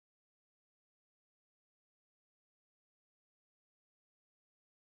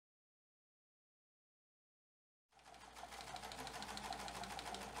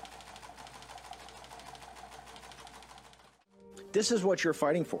This is what you're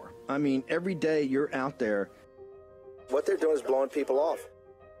fighting for. I mean, every day you're out there. What they're doing is blowing people off.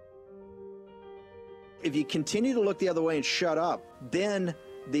 If you continue to look the other way and shut up, then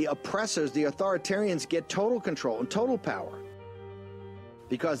the oppressors, the authoritarians, get total control and total power.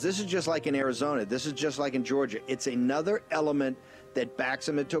 Because this is just like in Arizona. This is just like in Georgia. It's another element that backs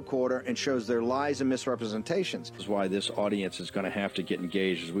them into a corner and shows their lies and misrepresentations. This is why this audience is going to have to get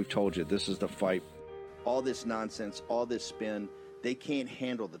engaged. As we've told you, this is the fight. All this nonsense, all this spin, they can't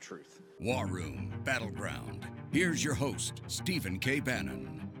handle the truth. War Room Battleground. Here's your host, Stephen K.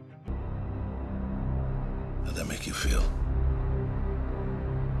 Bannon. How'd that make you feel?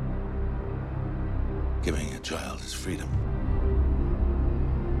 Giving a child his freedom.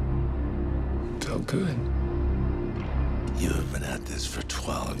 Felt good. You have been at this for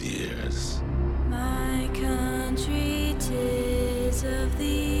 12 years. My country, 'tis of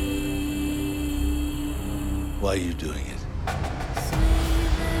thee. Why are you doing it?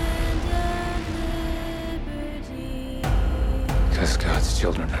 Sweet land of liberty. Because God's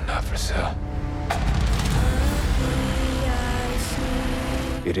children are not for sale.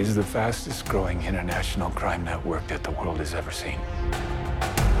 It is the fastest growing international crime network that the world has ever seen.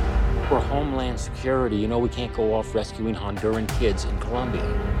 For Homeland Security, you know we can't go off rescuing Honduran kids in Colombia.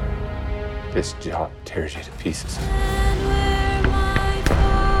 This job tears you to pieces.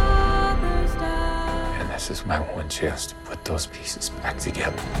 And this is my one chance to put those pieces back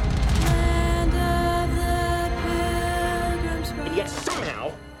together. And yet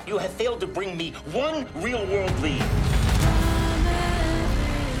somehow you have failed to bring me one real-world lead.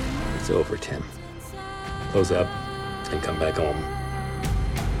 It's over, Tim. Close up and come back home.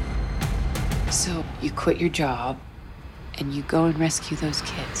 So you quit your job and you go and rescue those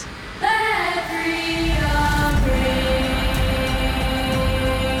kids.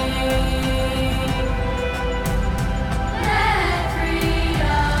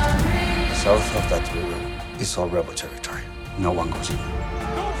 South of that river is all rebel territory. No one goes in.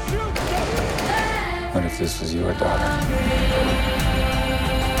 What if this was your daughter?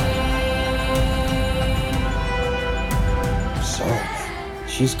 Sorry,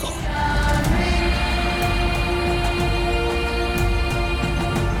 she's gone.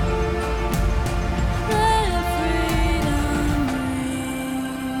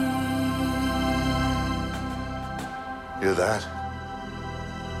 Hear that?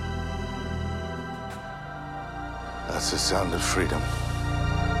 That's the sound of freedom.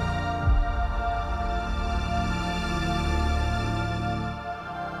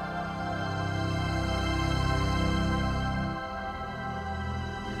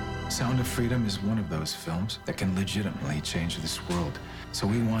 Sound of Freedom is one of those films that can legitimately change this world. So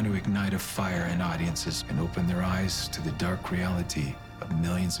we want to ignite a fire in audiences and open their eyes to the dark reality of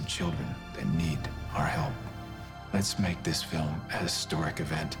millions of children that need our help. Let's make this film a historic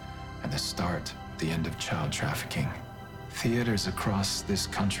event and the start, the end of child trafficking. Theaters across this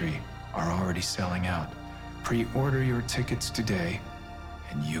country are already selling out. Pre-order your tickets today,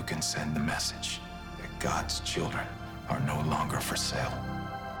 and you can send the message that God's children are no longer for sale.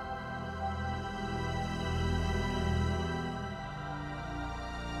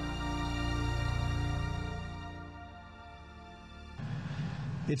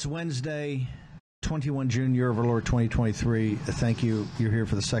 It's Wednesday, 21 June, year of our Lord 2023. Thank you. You're here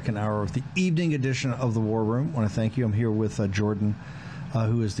for the second hour of the evening edition of the War Room. I want to thank you. I'm here with Jordan,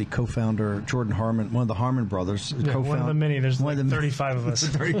 who is the co-founder, Jordan Harmon, one of the Harmon brothers. Yeah, one of the many. There's like 35 of us.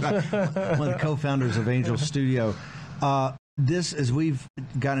 35, one of the co-founders of Angel Studio. This, as we've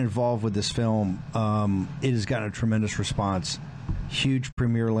gotten involved with this film, it has gotten a tremendous response. Huge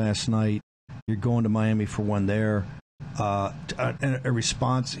premiere last night. You're going to Miami for one there. A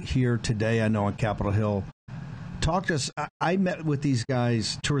response here today, I know, on Capitol Hill. Talk to us. I met with these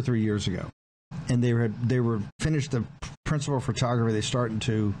guys 2 or 3 years ago, and they were finished the principal photography. They started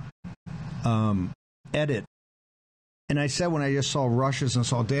to edit, and I said, when I just saw rushes and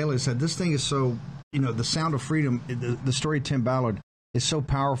saw daily, I said, this thing is so, the Sound of Freedom, the story of Tim Ballard is so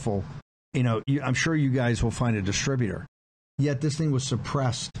powerful. I'm sure you guys will find a distributor. Yet this thing was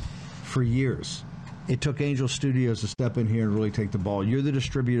suppressed for years. It took Angel Studios to step in here and really take the ball. You're the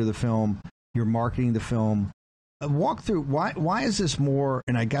distributor of the film. You're marketing the film. Walk through, why is this more,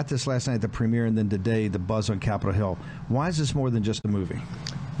 and I got this last night at the premiere and then today, the buzz on Capitol Hill. Why is this more than just a movie?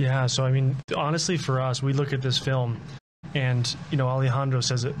 Yeah, so I mean, honestly for us, we look at this film and, Alejandro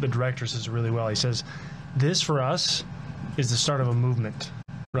says it, the director says it really well. He says, this for us is the start of a movement.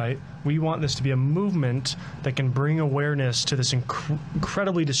 right? We want this to be a movement that can bring awareness to this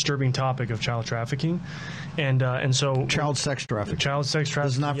incredibly disturbing topic of child trafficking, and so child sex trafficking. Child sex trafficking.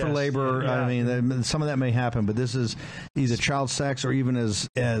 This is not for labor. Yeah. I mean, some of that may happen, but this is either child sex or even as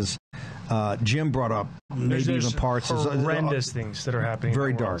Jim brought up, maybe there's even parts horrendous things that are happening.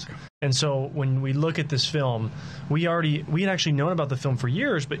 Very in the world. dark. And so when we look at this film, we had actually known about the film for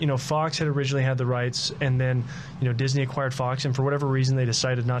years, but Fox had originally had the rights, and then Disney acquired Fox, and for whatever reason they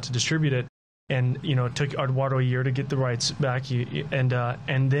decided not to distribute it, and it took Eduardo a year to get the rights back, and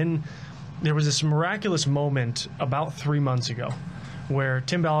then there was this miraculous moment about 3 months ago where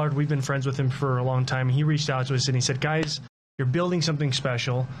Tim Ballard, we've been friends with him for a long time, he reached out to us and he said, guys, you're building something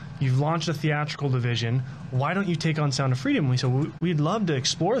special. You've launched a theatrical division. Why don't you take on Sound of Freedom? And we said, we'd love to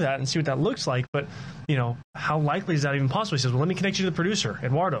explore that and see what that looks like, but how likely is that even possible? He says, well, let me connect you to the producer,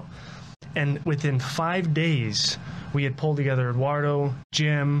 Eduardo. And within 5 days, we had pulled together Eduardo,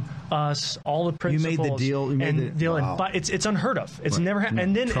 Jim, us, all the principals. You made the deal. Wow. But it's unheard of. It's never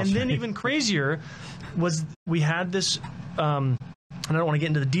happened. And then even crazier was we had this. And I don't want to get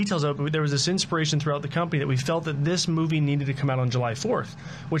into the details of it, but there was this inspiration throughout the company that we felt that this movie needed to come out on July 4th,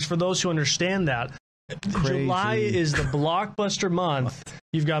 which for those who understand that, Crazy. July is the blockbuster month.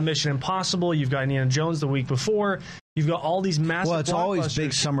 You've got Mission Impossible, you've got Indiana Jones the week before, you've got all these massive it's always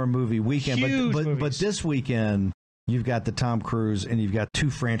big summer movie weekend, but this weekend you've got the Tom Cruise and you've got 2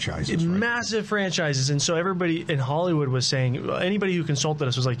 franchises. Massive franchises. And so everybody in Hollywood was saying, anybody who consulted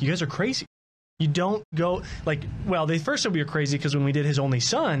us was like, you guys are crazy. You don't go, they first said we were crazy because when we did His Only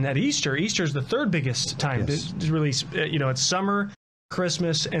Son at Easter's the third biggest time to release. It's summer,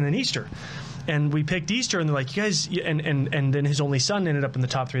 Christmas, and then Easter. And we picked Easter, and they're like, you guys, and then His Only Son ended up in the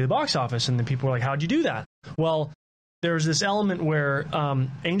top 3 of the box office. And then people were like, how'd you do that? Well, there's this element where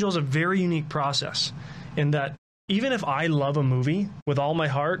Angel is a very unique process in that even if I love a movie with all my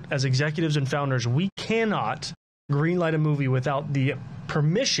heart, as executives and founders, we cannot greenlight a movie without the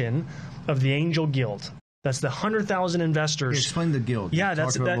permission of the Angel Guild. That's the 100,000 investors. Explain the Guild. Yeah,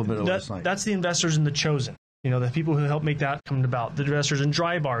 that's the investors in The Chosen. The people who helped make that come about. The investors in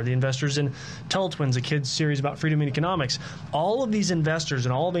Dry Bar, the investors in Teletwins, a kids series about freedom and economics. All of these investors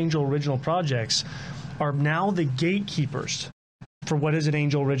and all of Angel Original projects are now the gatekeepers for what is an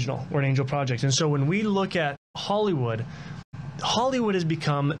Angel Original or an Angel Project. And so when we look at Hollywood has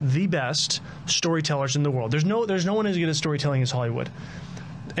become the best storytellers in the world. There's no one as good at storytelling as Hollywood.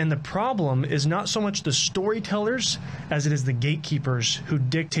 And the problem is not so much the storytellers as it is the gatekeepers who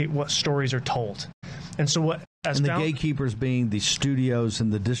dictate what stories are told. And so the gatekeepers being the studios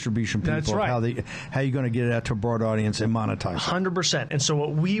and the distribution people. That's right. How you're going to get it out to a broad audience and monetize it. 100%. And so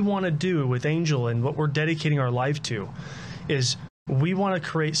what we want to do with Angel and what we're dedicating our life to is we want to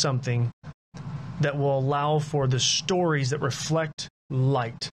create something that will allow for the stories that reflect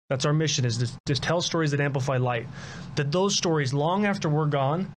light. That's our mission, is to just tell stories that amplify light. That those stories, long after we're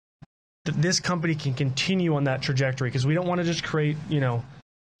gone, that this company can continue on that trajectory, because we don't want to just create,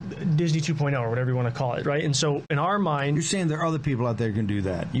 Disney 2.0 or whatever you want to call it, right? And so in our mind... You're saying there are other people out there who can do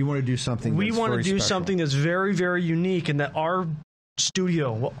that. You want to do something We want to do something that's very, very unique, and that our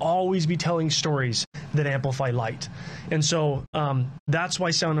studio will always be telling stories that amplify light. And so that's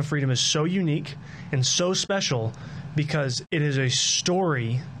why Sound of Freedom is so unique and so special, because it is a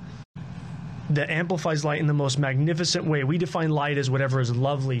story that amplifies light in the most magnificent way. We define light as whatever is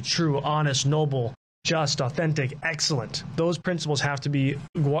lovely, true, honest, noble, just, authentic, excellent. Those principles have to be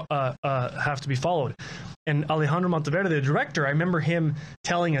followed. And Alejandro Monteverde, the director, I remember him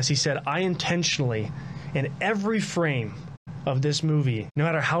telling us, he said, I intentionally, in every frame of this movie, no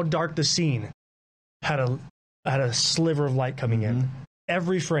matter how dark the scene, had a sliver of light coming in.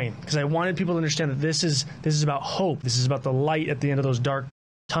 Every frame, because I wanted people to understand that this is about hope. This is about the light at the end of those dark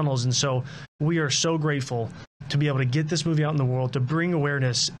tunnels. And so we are so grateful to be able to get this movie out in the world, to bring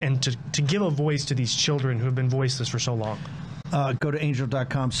awareness and to give a voice to these children who have been voiceless for so long. Go to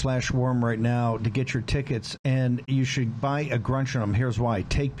angel.com/warm right now to get your tickets, and you should buy a Grunch on them. Here's why.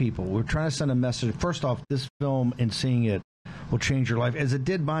 Take people. We're trying to send a message. First off, this film and seeing it will change your life, as it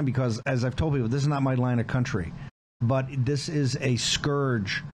did mine, because, as I've told people, this is not my line of country. But this is a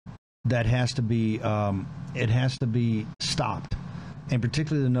scourge that has to be stopped. And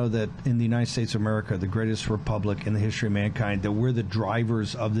particularly to know that in the United States of America, the greatest republic in the history of mankind, that we're the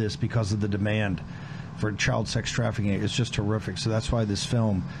drivers of this because of the demand for child sex trafficking. It's just terrific. So that's why this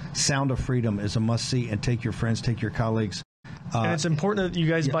film, Sound of Freedom, is a must-see. And take your friends, take your colleagues. And it's important that you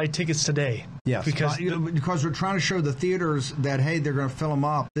guys buy tickets today. Yes, because we're trying to show the theaters that, hey, they're going to fill them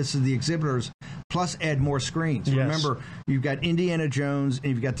up. This is the exhibitors, plus add more screens. Yes. Remember, you've got Indiana Jones,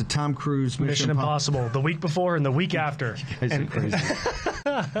 and you've got the Tom Cruise Mission Impossible, the week before and the week after. You guys are crazy.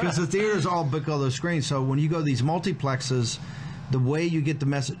 Because the theaters all book all those screens. So when you go to these multiplexes, the way you get the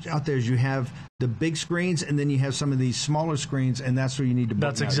message out there is you have the big screens, and then you have some of these smaller screens, and that's where you need to book.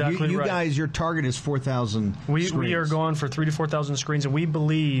 That's exactly right. You guys, your target is 4,000 screens. We are going for 3,000 to 4,000 screens, and we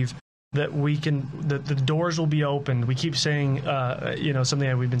believe that we can. The doors will be opened. We keep saying, something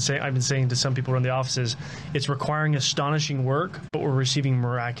that I've been saying to some people around the offices. It's requiring astonishing work, but we're receiving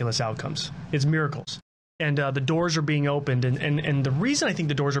miraculous outcomes. It's miracles, and the doors are being opened. And the reason I think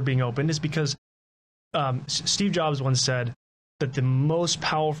the doors are being opened is because Steve Jobs once said that the most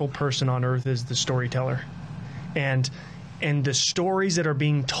powerful person on earth is the storyteller. And the stories that are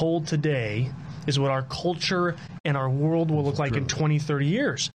being told today is what our culture and our world will look like in 20, 30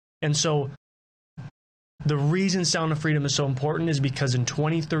 years. And so the reason Sound of Freedom is so important is because in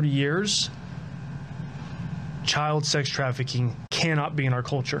 20, 30 years, child sex trafficking cannot be in our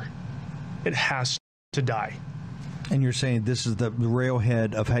culture. It has to die. And you're saying this is the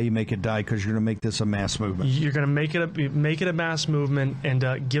railhead of how you make it die, because you're going to make this a mass movement. You're going to make it a mass movement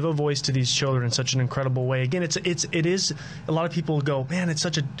and give a voice to these children in such an incredible way. Again, it is. A lot of people go, man, it's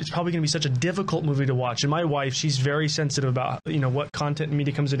probably going to be such a difficult movie to watch. And my wife, she's very sensitive about what content and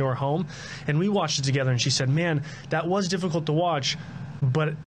media comes into our home, and we watched it together. And she said, man, that was difficult to watch,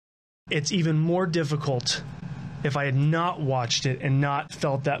 but it's even more difficult if I had not watched it and not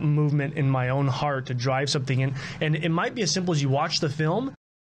felt that movement in my own heart to drive something in. And it might be as simple as you watch the film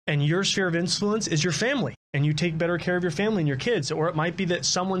and your sphere of influence is your family, and you take better care of your family and your kids. Or it might be that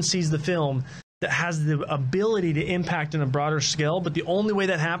someone sees the film that has the ability to impact on a broader scale. But the only way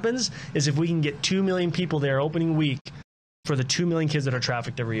that happens is if we can get 2 million people there opening week for the 2 million kids that are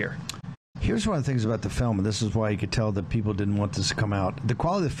trafficked every year. Here's one of the things about the film, and this is why you could tell that people didn't want this to come out. The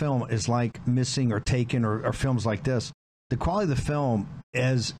quality of the film is like Missing or Taken or films like this. The quality of the film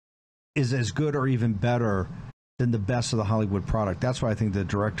is as good or even better than the best of the Hollywood product. That's why I think the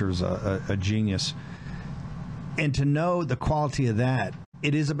director is a genius. And to know the quality of that,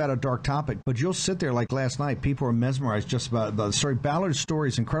 it is about a dark topic, but you'll sit there like last night. People are mesmerized just about the story. Ballard's story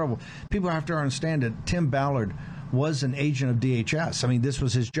is incredible. People have to understand that Tim Ballard was an agent of DHS. I mean, this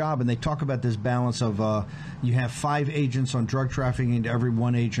was his job, and they talk about this balance of you have 5 agents on drug trafficking to every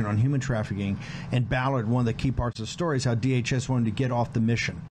 1 agent on human trafficking. And Ballard, one of the key parts of the story is how DHS wanted to get off the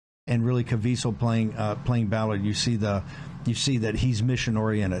mission. And really, Caviezel playing Ballard, you see that he's mission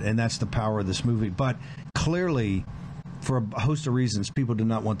oriented, and that's the power of this movie. But clearly, for a host of reasons, people did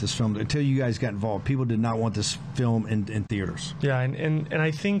not want this film until you guys got involved. People did not want this film in theaters. Yeah, and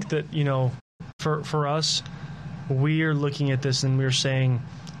I think that for us, we are looking at this and we're saying,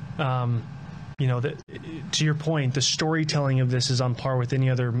 that to your point, the storytelling of this is on par with any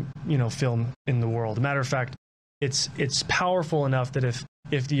other, film in the world. As a matter of fact, it's powerful enough that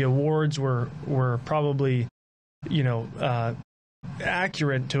if the awards were probably,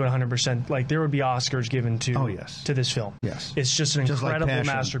 accurate to 100%, like there would be Oscars given to this film. Yes, it's just an incredible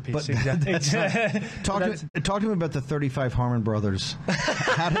masterpiece. Exactly. Talk to me about the 35 Harmon brothers.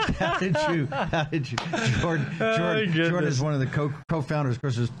 How did you? Jordan is one of the co-founders. Of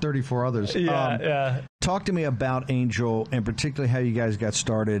course, there's 34 others. Yeah. Talk to me about Angel, and particularly how you guys got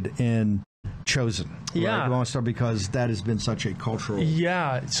started in Chosen. Yeah, right? We want to start because that has been such a cultural.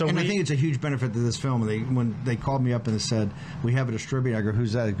 Yeah, I think it's a huge benefit to this film. When they called me up and they said we have a distributor, I go,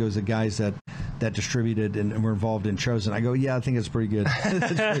 who's that? It goes, the guys that distributed and were involved in Chosen. I go, yeah, I think it's pretty good.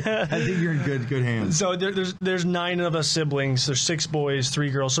 I think you're in good hands. So there's 9 of us siblings. There's 6 boys, 3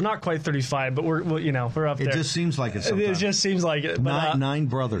 girls. So not quite 35, but we're up there. It just seems like it. Sometimes. It just seems like it. But, 9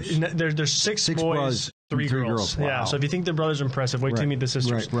 brothers. There's 6 boys. 3 girls. Wow. Yeah, so if you think their brothers are impressive, wait till you meet the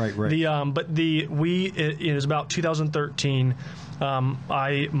sisters. Right. It was about 2013.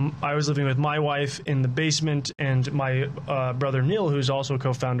 I was living with my wife in the basement, and my brother Neil, who's also a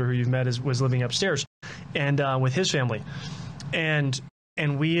co-founder who you've met, was living upstairs, and with his family, and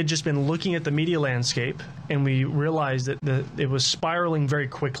we had just been looking at the media landscape, and we realized that it was spiraling very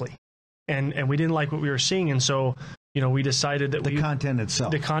quickly, and we didn't like what we were seeing, and so. We decided that the content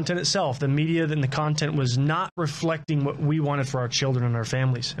itself, the media and the content was not reflecting what we wanted for our children and our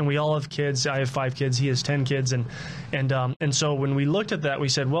families. And we all have kids. I have 5 kids. He has 10 kids. And so when we looked at that, we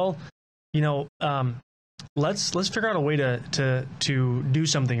said, well, let's figure out a way to do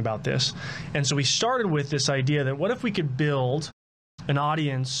something about this. And so we started with this idea that what if we could build an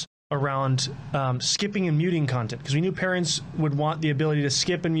audience around skipping and muting content, because we knew parents would want the ability to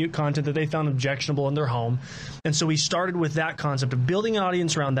skip and mute content that they found objectionable in their home. And so we started with that concept of building an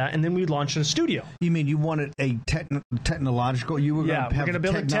audience around that, and then we launched a studio. You mean you wanted a technological? You were we're going to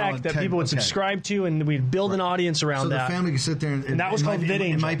build a tech that people would subscribe to, and we'd build an audience around that. So the family could sit there, and that was called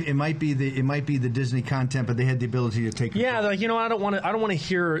VidAngel. It might be the Disney content, but they had the ability to take control. Yeah, they're like, I don't want to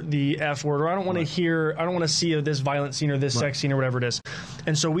hear the F word, or I don't want to see this violent scene or this sex scene or whatever it is.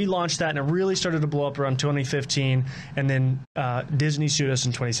 And so we launched that, and it really started to blow up around 2015, and then Disney sued us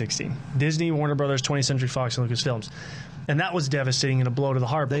in 2016. Disney, Warner Brothers, 20th Century Fox, and Lucasfilms. And that was devastating and a blow to the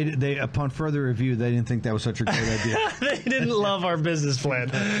heart. They upon further review, they didn't think that was such a great idea. They didn't love our business plan.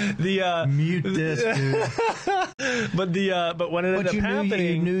 Mute this, dude. But what ended up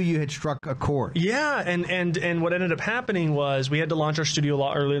happening, you knew you had struck a chord. Yeah, and what ended up happening was we had to launch our studio a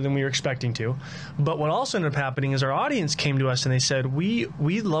lot earlier than we were expecting to. But what also ended up happening is our audience came to us and they said, we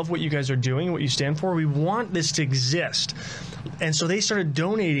love what you guys are doing, what you stand for. We want this to exist. And so they started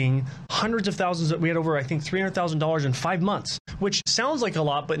donating hundreds of thousands. We had over, I think, $300,000 in 5 months, which sounds like a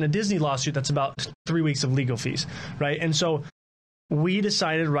lot, but in a Disney lawsuit, that's about 3 weeks of legal fees, right? And so we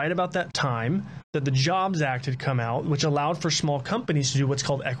decided right about that time that the Jobs Act had come out, which allowed for small companies to do what's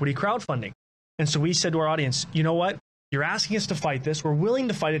called equity crowdfunding. And so we said to our audience, you know what? You're asking us to fight this. We're willing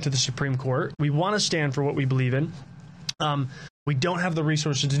to fight it to the Supreme Court. We want to stand for what we believe in. We don't have the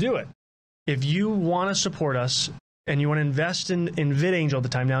resources to do it. If you want to support us, and you want to invest in VidAngel at the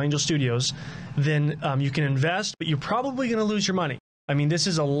time, now Angel Studios, then you can invest, but you're probably going to lose your money. I mean, this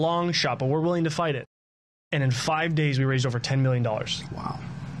is a long shot, but we're willing to fight it. And in 5 days, we raised over $10 million. Wow.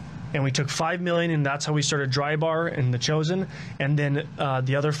 And we took $5 million, and that's how we started Dry Bar and The Chosen. And then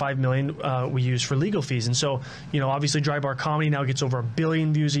the other $5 million we used for legal fees. And so, obviously Dry Bar Comedy now gets over 1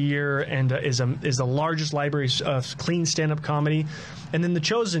 billion views a year and is the largest library of clean stand-up comedy. And then The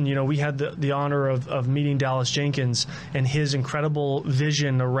Chosen, we had the honor of meeting Dallas Jenkins and his incredible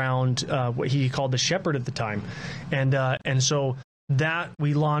vision around what he called the Shepherd at the time. And so that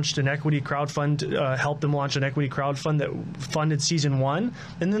we launched an equity crowdfund, helped them launch an equity crowdfund that funded season 1.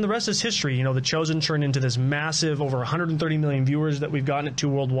 And then the rest is history. The Chosen turned into this massive, over 130 million viewers that we've gotten it to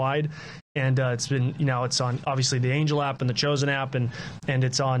worldwide. And it's been, it's on obviously the Angel app and the Chosen app, and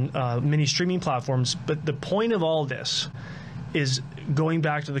it's on many streaming platforms. But the point of all this is going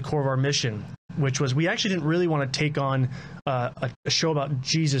back to the core of our mission, which was we actually didn't really want to take on a show about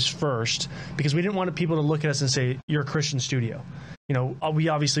Jesus first, because we didn't want people to look at us and say, you're a Christian studio. We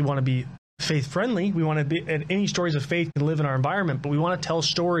obviously want to be faith friendly. We want to be, any stories of faith can live in our environment, but we want to tell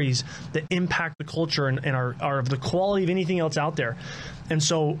stories that impact the culture and are of the quality of anything else out there. And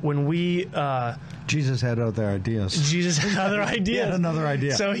so when we Jesus had other ideas. Jesus had other ideas. He had another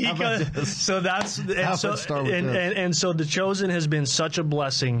idea. So so The Chosen has been such a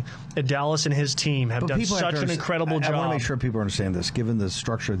blessing. Dallas and his team have done such an incredible job. I want to make sure people understand this. Given the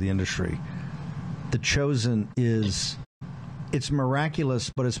structure of the industry, The Chosen it's miraculous,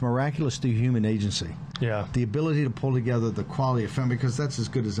 but it's miraculous through human agency. Yeah. The ability to pull together the quality of film, because that's as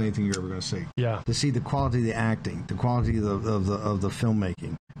good as anything you're ever going to see. Yeah. To see the quality of the acting, the quality of the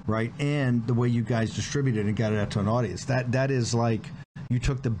filmmaking, right? And the way you guys distributed it and got it out to an audience. That is like you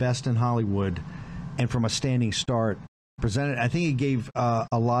took the best in Hollywood and from a standing start presented. I think it gave a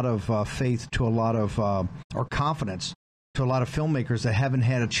lot of faith to a lot of, or confidence to a lot of filmmakers that haven't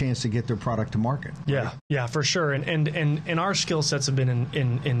had a chance to get their product to market. Right? Yeah, for sure. And our skill sets have been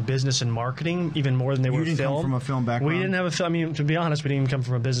in business and marketing even more than they were film. You didn't come from a film background? We didn't have a film. I mean, to be honest, we didn't even come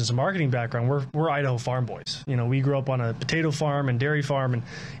from a business and marketing background. We're Idaho farm boys. We grew up on a potato farm and dairy farm,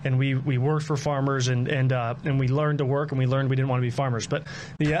 and we worked for farmers, and we learned to work, and we learned we didn't want to be farmers. But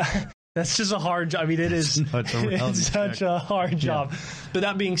that's just a hard job. I mean, it's such a hard job. But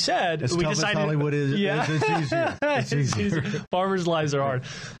that being said, we decided Hollywood is. Yeah, it's easier. It's easier. Farmers' lives are hard.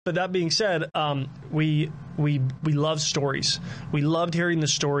 But that being said, we love stories. We loved hearing the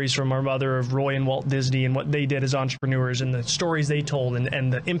stories from our mother of Roy and Walt Disney and what they did as entrepreneurs and the stories they told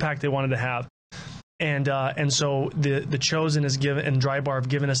and the impact they wanted to have. And so the Chosen has given, and Dry Bar have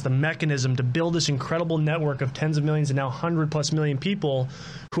given us the mechanism to build this incredible network of tens of millions and now 100+ million people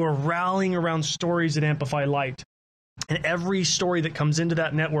who are rallying around stories that amplify light. And every story that comes into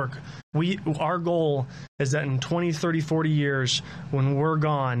that network, our goal is that in 20, 30, 40 years, when we're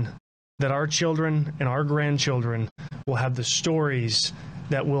gone, that our children and our grandchildren will have the stories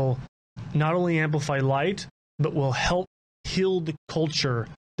that will not only amplify light, but will help heal the culture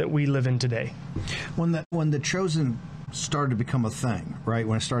that we live in today. When the Chosen started to become a thing, right?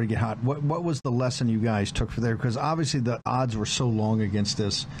 When it started to get hot, what was the lesson you guys took for there? Because obviously the odds were so long against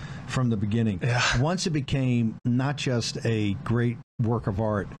this from the beginning. Yeah. Once it became not just a great work of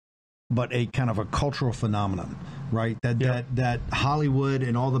art, but a kind of a cultural phenomenon, right? That Hollywood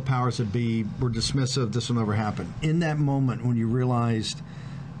and all the powers that be were dismissive. This will never happen. In that moment when you realized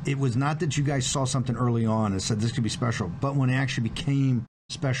it was not that you guys saw something early on and said this could be special, but when it actually became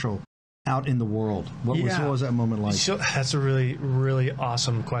special out in the world, what was that moment like? So that's a really, really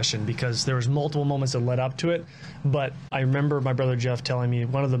awesome question, because there was multiple moments that led up to it. But I remember my brother Jeff telling me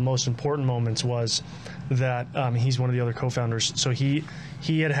one of the most important moments was that he's one of the other co-founders. So he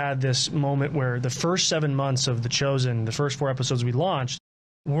had this moment where the first 7 months of The Chosen, the first 4 episodes we launched,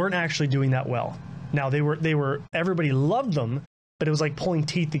 weren't actually doing that well. Now they were everybody loved them, but it was like pulling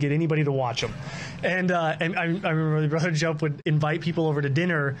teeth to get anybody to watch them. And I remember my brother Jeff would invite people over to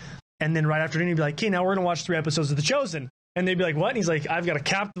dinner. And then right after dinner, he'd be like, okay, now we're going to watch 3 episodes of The Chosen. And they'd be like, what? And he's like, I've got a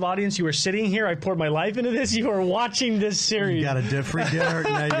captive audience. You are sitting here. I poured my life into this. You are watching this series. You got a free dinner.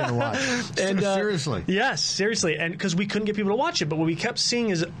 Now you're going to watch. And, seriously. Yes, seriously. And because we couldn't get people to watch it. But what we kept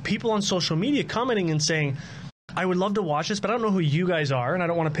seeing is people on social media commenting and saying, I would love to watch this, but I don't know who you guys are, and I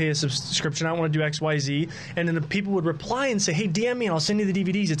don't want to pay a subscription. I don't want to do X, Y, Z. And then the people would reply and say, hey, DM me, and I'll send you the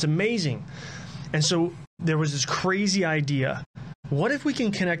DVDs. It's amazing. And so there was this crazy idea. What if we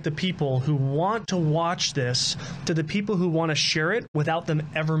can connect the people who want to watch this to the people who want to share it without them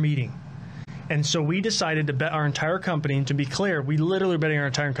ever meeting? And so we decided to bet our entire company. And to be clear, we literally betting our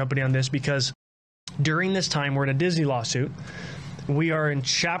entire company on this because during this time, we're in a Disney lawsuit. We are in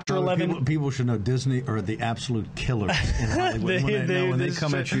Chapter 11. People should know Disney are the absolute killers in Hollywood. When they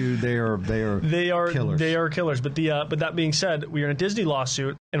come at you, they are killers. They are killers. But that being said, we are in a Disney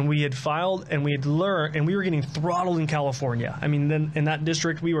lawsuit, and we had filed, and we had learned, and we were getting throttled in California. I mean, then in that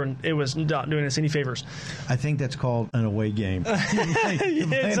district, it was not doing us any favors. I think that's called an away game.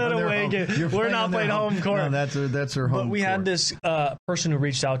 It's an away game. We're not playing home court. No, that's our home. But we had this person who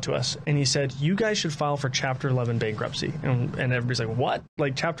reached out to us, and he said, "You guys should file for Chapter 11 bankruptcy." And everybody's like, what?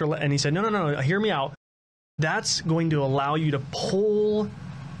 Like Chapter 11? And he said, no, hear me out. That's going to allow you to pull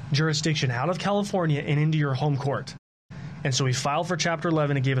jurisdiction out of California and into your home court. And so we filed for Chapter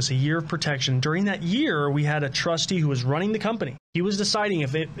 11. It gave us a year of protection. During that year, we had a trustee who was running the company. He was deciding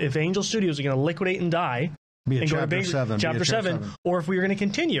if Angel Studios are going to liquidate and die, and go to Chapter 7, or if we were going to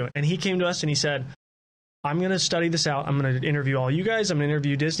continue. And he came to us and he said, I'm going to study this out. I'm going to interview all you guys. I'm going to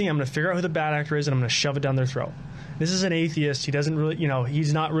interview Disney. I'm going to figure out who the bad actor is, and I'm going to shove it down their throat. This is an atheist. He doesn't really,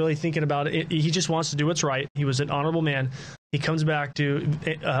 he's not really thinking about it. He just wants to do what's right. He was an honorable man. He comes back to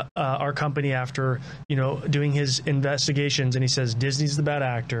our company after, doing his investigations, and he says, Disney's the bad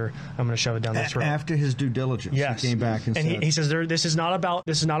actor. I'm going to shove it down their throat. After his due diligence, yes. He came back and said, he says, this is not about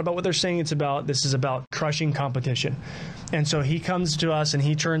what they're saying. This is about crushing competition. And so he comes to us, and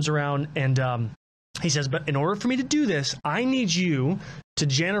he turns around and he says, but in order for me to do this, I need you to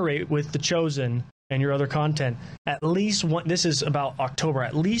generate with The Chosen and your other content at least this is about October,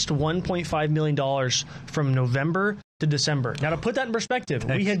 at least $1.5 million from November to December. Now, to put that in perspective,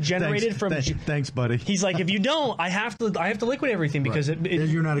 we had generated Thanks, buddy. He's like, if you don't, I have to liquidate everything because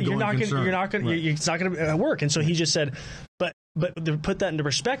you're not going it's not going to work. And so he just said, but to put that into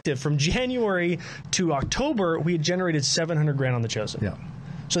perspective, from January to October, we had generated $700,000 on The Chosen. Yeah.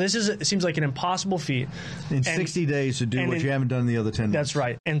 So it seems like an impossible feat. In 60 days to do what you haven't done in the other 10 months. That's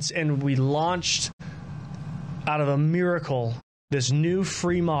right. And we launched, out of a miracle, this new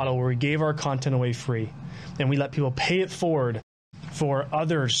free model where we gave our content away free. And we let people pay it forward for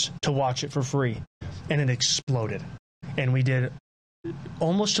others to watch it for free. And it exploded. And we did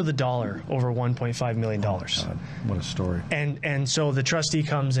almost to the dollar over $1.5 million. Oh, God, what a story. And so the trustee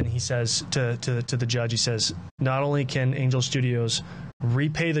comes and he says to the judge, he says, not only can Angel Studios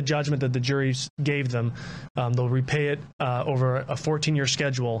repay the judgment that the jury gave them, they'll repay it over a 14-year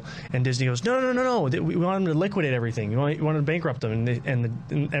schedule. And Disney goes, no, we want them to liquidate everything. We want to bankrupt them.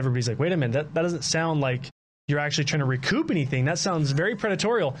 And everybody's like, wait a minute, that doesn't sound like you're actually trying to recoup anything. That sounds very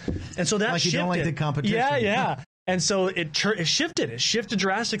predatorial. And so that shifted. You don't like the competition. Yeah. And so it shifted. It shifted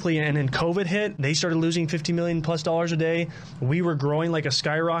drastically. And then COVID hit. They started losing $50 million plus a day. We were growing like a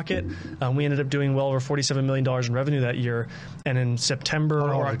skyrocket. We ended up doing well over $47 million in revenue that year. And in September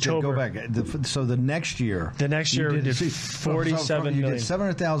or October. Go back. So the next year. We did $47 million. You did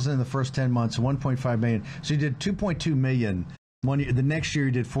 $700,000 in the first 10 months, $1.5 million. So you did $2.2 million. 1 year, the next year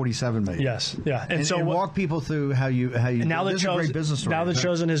you did $47 million. Yes, yeah, and so walk people through how you. Now this is a great business story. Now The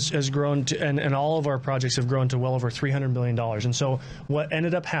Chosen has grown to, and all of our projects have grown to well over $300 million. And so what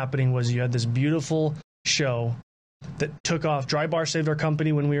ended up happening was you had this beautiful show that took off. Dry Bar saved our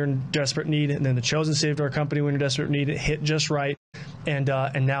company when we were in desperate need, and then The Chosen saved our company when we were in desperate need. It hit just right, and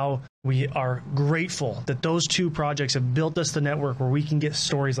now we are grateful that those two projects have built us the network where we can get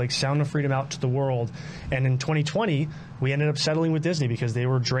stories like Sound of Freedom out to the world. And in 2020, we ended up settling with Disney because they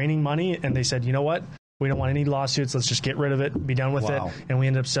were draining money, and they said, you know what? We don't want any lawsuits. Let's just get rid of it, be done with it. And we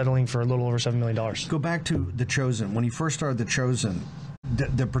ended up settling for a little over $7 million. Go back to The Chosen. When you first started The Chosen,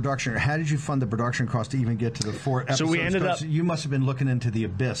 the production, how did you fund the production cost to even get to the 4 episodes? So we ended up... You must have been looking into the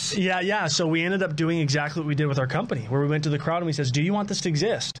abyss. Yeah. So we ended up doing exactly what we did with our company, where we went to the crowd and we says, do you want this to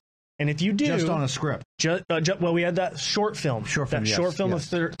exist? And if you do... Just on a script. Well, we had that short film. Short film of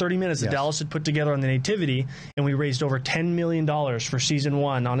 30 minutes that Dallas had put together on the Nativity, and we raised over $10 million for season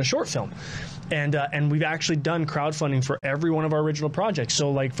 1 on a short film. And we've actually done crowdfunding for every one of our original projects.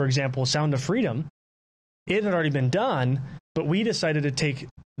 So, like, for example, Sound of Freedom, it had already been done, but we decided to take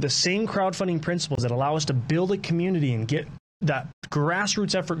the same crowdfunding principles that allow us to build a community and get that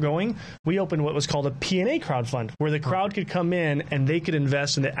grassroots effort going. We opened what was called a P&A crowdfund, where the crowd could come in and they could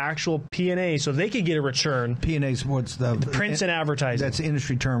invest in the actual P&A so they could get a return. P&A's what's the prints and advertising. That's the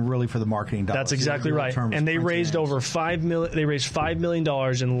industry term really for the marketing dollars. That's exactly right. And they raised over $5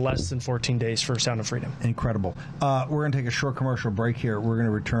 million in less than 14 days for Sound of Freedom. Incredible. We're going to take a short commercial break here. We're going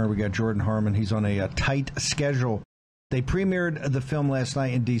to return. We got Jordan Harmon. He's on a tight schedule. They premiered the film last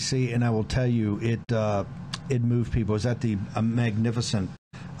night in D.C., and I will tell you, it moved people. It was at the magnificent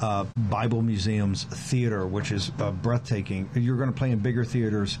Bible Museum's theater, which is breathtaking. You're going to play in bigger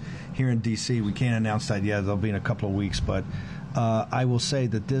theaters here in D.C. We can't announce that yet. They'll be in a couple of weeks. But I will say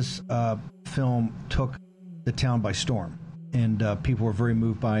that this film took the town by storm, and people were very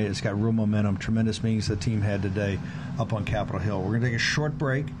moved by it. It's got real momentum, tremendous meetings the team had today up on Capitol Hill. We're going to take a short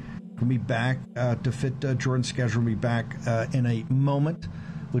break. We'll be back to fit Jordan's schedule. We'll be back in a moment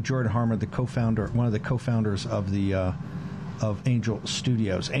with Jordan Harmon, the co-founder, one of the co-founders of the of Angel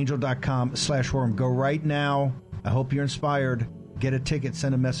Studios. Angel.com/WarRoom. Go right now. I hope you're inspired. Get a ticket.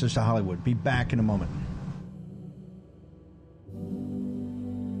 Send a message to Hollywood. Be back in a moment.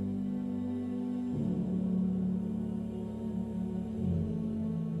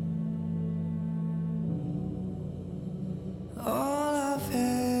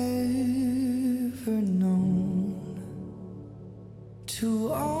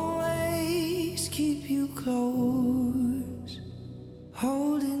 To always keep you close,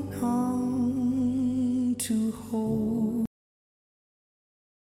 holding on to hope.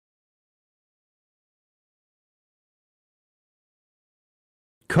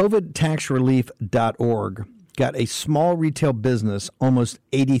 COVIDtaxrelief.org got a small retail business almost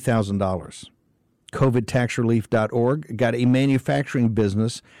 $80,000. COVIDtaxrelief.org got a manufacturing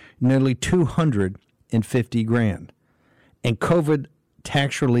business nearly $250,000. And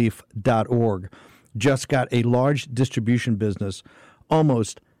COVIDtaxrelief.org just got a large distribution business,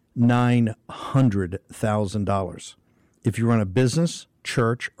 almost $900,000. If you run a business,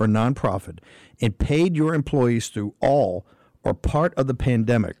 church, or nonprofit and paid your employees through all or part of the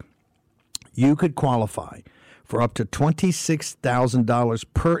pandemic, you could qualify for up to $26,000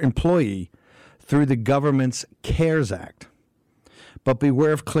 per employee through the government's CARES Act. But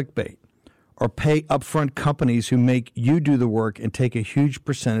beware of clickbait, or pay upfront companies who make you do the work and take a huge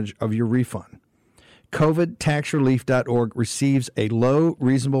percentage of your refund. COVIDtaxrelief.org receives a low,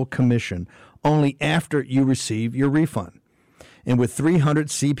 reasonable commission only after you receive your refund. And with 300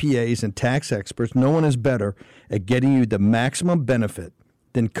 CPAs and tax experts, no one is better at getting you the maximum benefit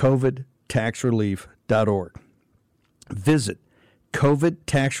than COVIDtaxrelief.org. Visit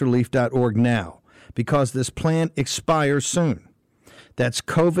COVIDtaxrelief.org now, because this plan expires soon. That's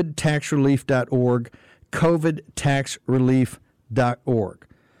COVIDtaxrelief.org, COVIDtaxrelief.org.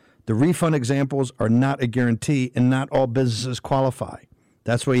 The refund examples are not a guarantee, and not all businesses qualify.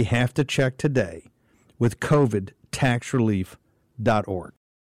 That's why you have to check today with COVIDtaxrelief.org.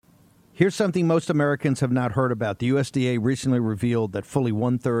 Here's something most Americans have not heard about. The USDA recently revealed that fully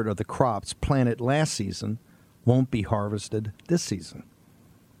one-third of the crops planted last season won't be harvested this season.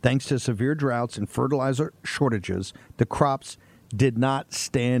 Thanks to severe droughts and fertilizer shortages, the crops did not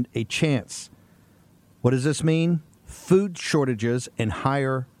stand a chance. What does this mean? Food shortages and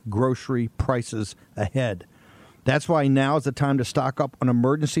higher grocery prices ahead. That's why now is the time to stock up on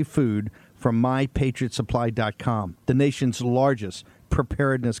emergency food from MyPatriotSupply.com, the nation's largest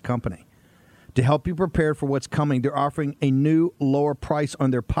preparedness company. To help you prepare for what's coming, they're offering a new lower price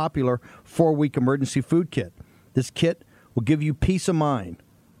on their popular 4-week emergency food kit. This kit will give you peace of mind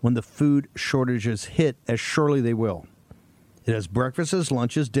when the food shortages hit, as surely they will. It has breakfasts,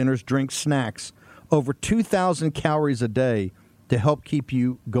 lunches, dinners, drinks, snacks, over 2,000 calories a day to help keep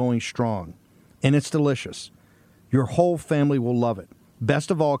you going strong. And it's delicious. Your whole family will love it.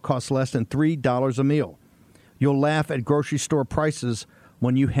 Best of all, it costs less than $3 a meal. You'll laugh at grocery store prices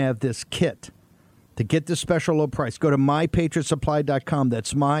when you have this kit. To get this special low price, go to mypatriotsupply.com.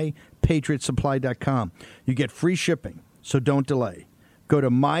 That's mypatriotsupply.com. You get free shipping, so don't delay. Go to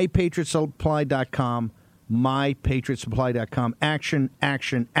mypatriotsupply.com, mypatriotsupply.com. Action,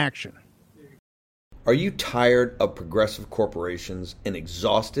 action, action. Are you tired of progressive corporations and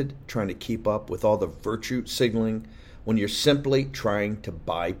exhausted trying to keep up with all the virtue signaling when you're simply trying to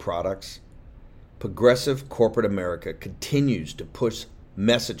buy products? Progressive corporate America continues to push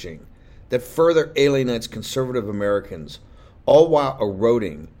messaging that further alienates conservative Americans, all while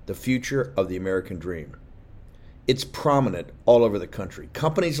eroding the future of the American dream. It's prominent all over the country.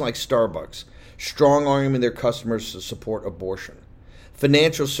 Companies like Starbucks strong-arming their customers to support abortion.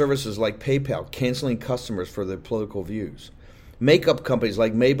 Financial services like PayPal canceling customers for their political views. Makeup companies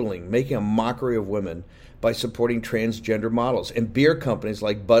like Maybelline making a mockery of women by supporting transgender models. And beer companies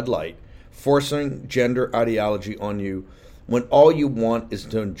like Bud Light forcing gender ideology on you when all you want is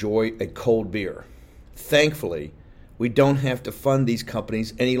to enjoy a cold beer. Thankfully, we don't have to fund these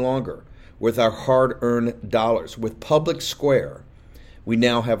companies any longer with our hard-earned dollars. With Public Square, we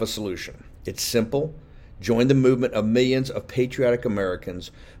now have a solution. It's simple. Join the movement of millions of patriotic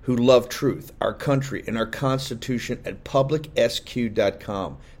Americans who love truth, our country, and our Constitution at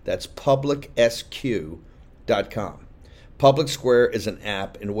publicsq.com. That's publicsq.com. Public Square is an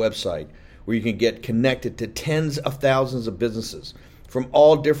app and website where you can get connected to tens of thousands of businesses from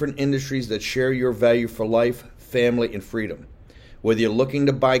all different industries that share your value for life, family, and freedom. Whether you're looking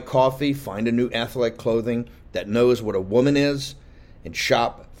to buy coffee, find a new athletic clothing that knows what a woman is, and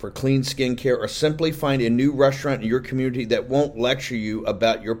shop for clean skincare, or simply find a new restaurant in your community that won't lecture you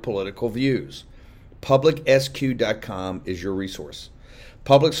about your political views, publicsq.com is your resource.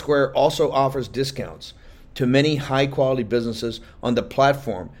 Public Square also offers discounts to many high-quality businesses on the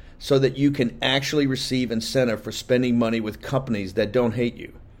platform so that you can actually receive incentive for spending money with companies that don't hate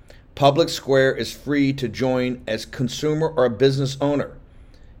you. Public Square is free to join as consumer or a business owner,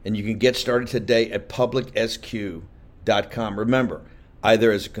 and you can get started today at publicsq.com. Remember,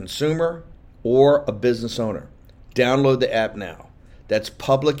 either as a consumer or a business owner. Download the app now. That's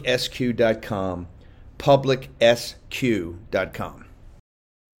publicsq.com, publicsq.com.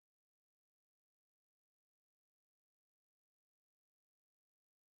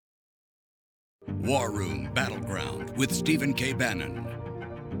 WarRoom Battleground with Stephen K. Bannon.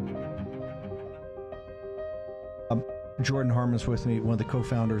 Jordan Harmon's with me, one of the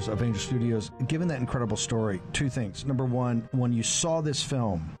co-founders of Angel Studios. Given that incredible story, two things. Number one, when you saw this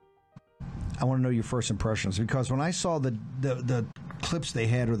film, I want to know your first impressions, because when I saw the clips they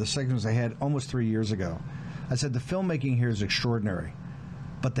had, or the segments they had almost 3 years ago, I said the filmmaking here is extraordinary,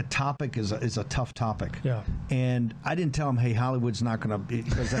 but the topic is a tough topic. Yeah. And I didn't tell them, hey, Hollywood's not going to be,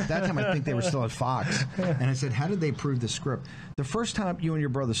 because at that time I think they were still at Fox. And I said, how did they approve the script? The first time you and your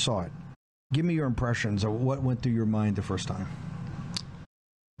brother saw it, give me your impressions of what went through your mind the first time.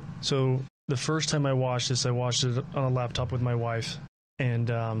 So the first time I watched this, I watched it on a laptop with my wife, and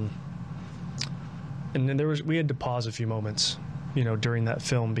then we had to pause a few moments, during that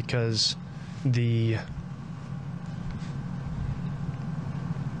film, because when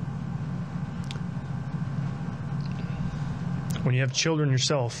you have children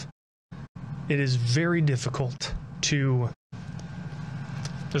yourself, it is very difficult to.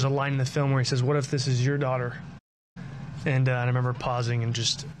 There's a line in the film where he says, "What if this is your daughter?" And I remember pausing and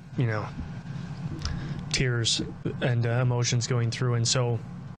just, tears and emotions going through. And so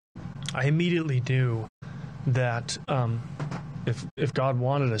I immediately knew that if God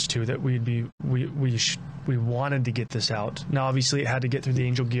wanted us to, that we wanted to get this out. Now, obviously, it had to get through the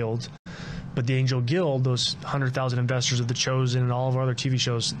Angel Guild. But the Angel Guild, those 100,000 investors of The Chosen and all of our other TV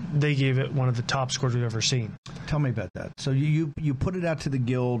shows, they gave it one of the top scores we've ever seen. Tell me about that. So you put it out to the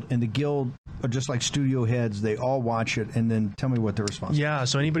Guild, and the Guild are just like studio heads. They all watch it, and then tell me what the response is. Yeah,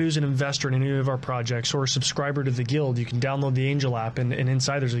 so anybody who's an investor in any of our projects or a subscriber to the Guild, you can download the Angel app, and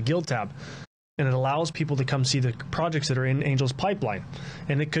inside there's a Guild tab. And it allows people to come see the projects that are in Angel's pipeline.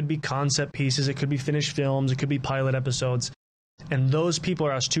 And it could be concept pieces, it could be finished films, it could be pilot episodes. And those people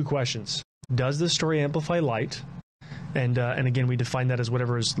are asked two questions. Does this story amplify light? And again, we define that as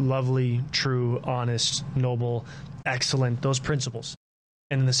whatever is lovely, true, honest, noble, excellent, those principles.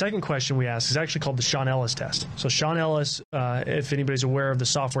 And then the second question we ask is actually called the Sean Ellis test. So Sean Ellis, if anybody's aware of the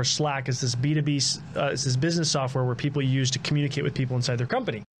software Slack, is this B2B, it's this business software where people use to communicate with people inside their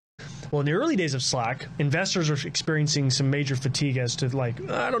company. Well, in the early days of Slack, investors are experiencing some major fatigue as to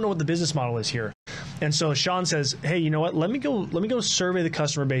I don't know what the business model is here. And so Sean says, hey, you know what? Let me go survey the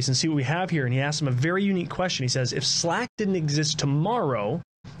customer base and see what we have here. And he asked him a very unique question. He says, if Slack didn't exist tomorrow,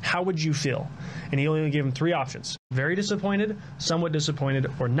 how would you feel? And he only gave him 3 options: very disappointed, somewhat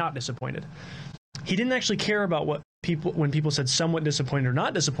disappointed, or not disappointed. He didn't actually care about when people said somewhat disappointed or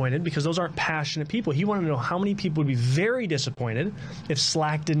not disappointed, because those aren't passionate people. He wanted to know how many people would be very disappointed if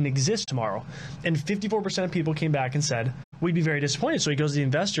Slack didn't exist tomorrow. And 54% of people came back and said, we'd be very disappointed. So he goes to the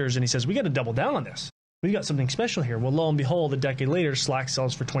investors and he says, we got to double down on this. We've got something special here. Well, lo and behold, a decade later, Slack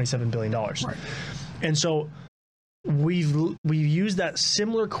sells for $27 billion. Right. And so we've used that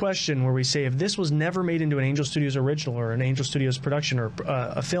similar question where we say, if this was never made into an Angel Studios original or an Angel Studios production or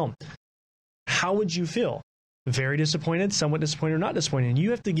a film, how would you feel? Very disappointed, somewhat disappointed, or not disappointed? And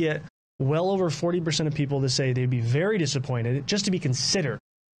you have to get well over 40% of people to say they'd be very disappointed just to be considered.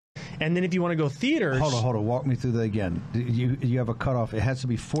 And then if you want to go theaters... Hold on. Walk me through that again. You have a cutoff. It has to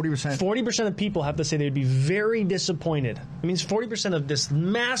be 40%? 40% of people have to say they'd be very disappointed. It means 40% of this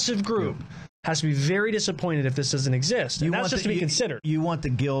massive group has to be very disappointed if this doesn't exist. And that's just to be considered. You want the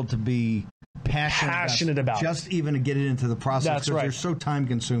guild to be passionate about it. Just even to get it into the process. That's right. They're so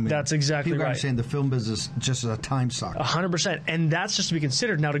time-consuming. That's exactly People right. are saying the film business just is a time suck. 100%. And that's just to be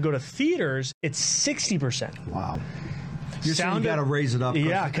considered. Now, to go to theaters, it's 60%. Wow. You're saying you got to raise it up.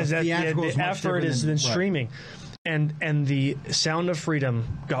 Yeah, because the effort is than streaming. And the Sound of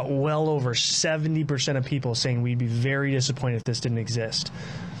Freedom got well over 70% of people saying we'd be very disappointed if this didn't exist.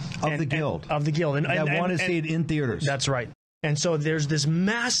 Of the guild. And that want to see it in theaters. That's right. And so there's this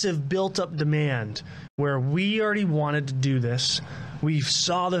massive built-up demand where we already wanted to do this. We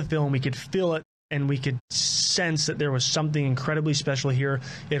saw the film, we could feel it, and we could sense that there was something incredibly special here.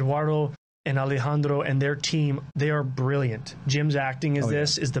 Eduardo and Alejandro and their team, they are brilliant. Jim's acting is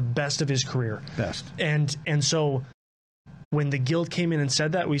the best of his career. Best. And so when the guild came in and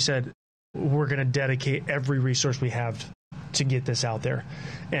said that, we said, we're going to dedicate every resource we have to get this out there.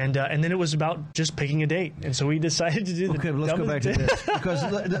 And then it was about just picking a date. And so we decided to do let's go back to this. Because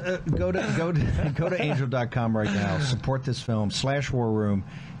go to angel.com right now, support this film, /WarRoom,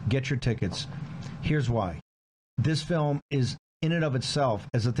 get your tickets. Here's why. This film is, in and of itself,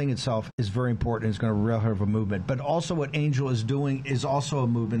 as a thing itself, is very important. It's going to really have a movement. But also what Angel is doing is also a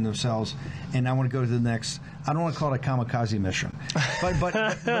movement themselves. And I want to go to the next. I don't want to call it a kamikaze mission.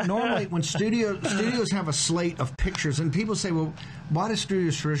 But normally when studios have a slate of pictures, and people say, well, why do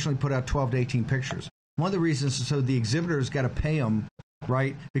studios traditionally put out 12 to 18 pictures? One of the reasons is so the exhibitors got to pay them,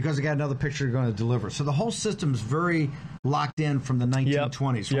 right? Because they got another picture they're going to deliver. So the whole system is very locked in from the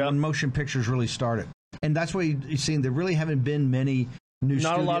 1920s, when motion pictures really started. And that's what you've seen. There really haven't been many new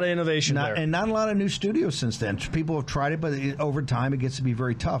studios. Not a lot of innovation there. And not a lot of new studios since then. People have tried it, but over time it gets to be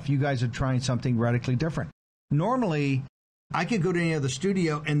very tough. You guys are trying something radically different. Normally, I could go to any other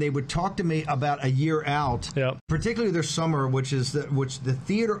studio and they would talk to me about a year out, particularly their summer, which the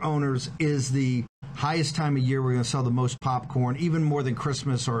theater owners is the highest time of year we're going to sell the most popcorn, even more than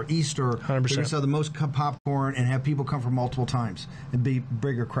Christmas or Easter. 100%. We're going to sell the most popcorn and have people come for multiple times and be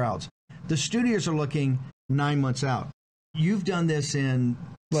bigger crowds. The studios are looking 9 months out. You've done this in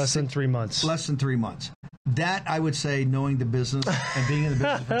less than 3 months. Less than 3 months. That, I would say, knowing the business and being in the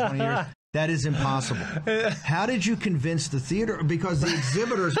business for 20 years, that is impossible. How did you convince the theater? Because the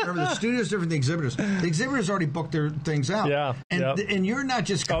exhibitors, remember, the studio's different than the exhibitors. The exhibitors already booked their things out. Yeah. And you're not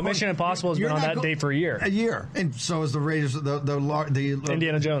just going. Mission Impossible has been on that date for a year. A year. And so is the Raiders, the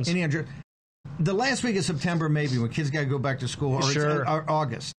Indiana Jones. The last week of September, maybe, when kids got to go back to school, or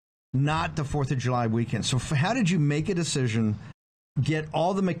August. Not the 4th of July weekend. So how did you make a decision, get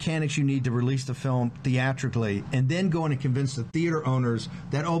all the mechanics you need to release the film theatrically, and then go in and convince the theater owners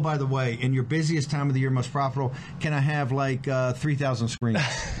that, oh, by the way, in your busiest time of the year, most profitable, can I have like 3,000 screens?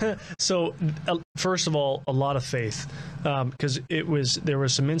 So, first of all, a lot of faith, because there were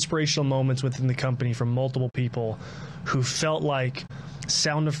some inspirational moments within the company from multiple people who felt like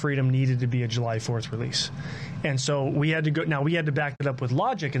Sound of Freedom needed to be a July 4th release. And so we had to go. Now we had to back it up with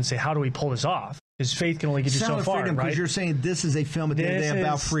logic and say, how do we pull this off? Because faith can only get you so far, freedom, right? Because you're saying this is a film at the end of the day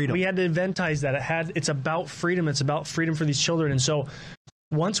about freedom. We had to eventize that. It's about freedom. It's about freedom for these children. And so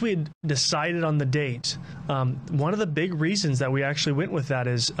once we had decided on the date, one of the big reasons that we actually went with that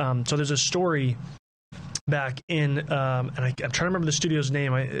is so there's a story back in, and I'm trying to remember the studio's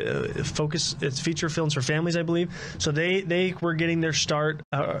name. It's Feature Films for Families, I believe. So they were getting their start.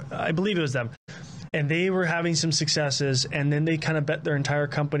 I believe it was them. And they were having some successes, and then they kind of bet their entire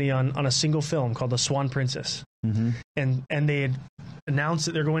company on a single film called The Swan Princess. Mm-hmm. And they had announced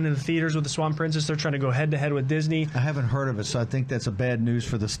that they're going into theaters with the Swan Princess. They're trying to go head-to-head with Disney. I haven't heard of it, so I think that's a bad news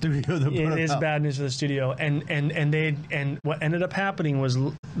for the studio. It is bad news for the studio. And what ended up happening was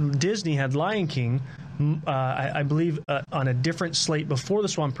Disney had Lion King, I believe, on a different slate before the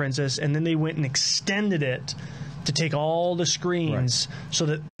Swan Princess, and then they went and extended it to take all the screens, so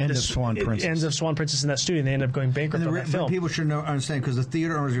that ends of Swan Princess in that studio, and they ended up going bankrupt on that film. People should understand, because the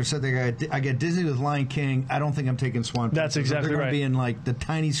theater owners are said I get Disney with Lion King. I don't think I'm taking Swan Princess. That's exactly They're right. They're going to be in like the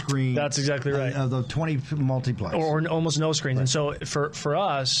tiny screen. That's exactly right. The 20 multiplex or almost no screens. Right. And so for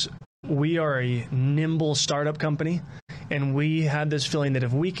us, we are a nimble startup company, and we had this feeling that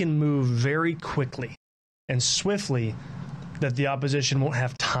if we can move very quickly and swiftly, that the opposition won't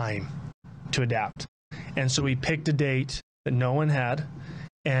have time to adapt. And so we picked a date that no one had,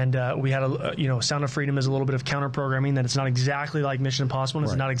 and we had Sound of Freedom is a little bit of counter programming, that it's not exactly like Mission Impossible, and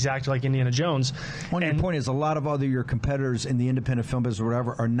it's not exactly like Indiana Jones. Your point is, a lot of your competitors in the independent film business or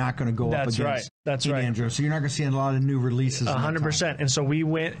whatever are not going to go up against Indiana Jones. So you're not going to see a lot of new releases. 100%. And so we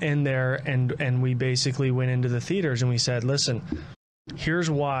went in there and we basically went into the theaters and we said, listen, here's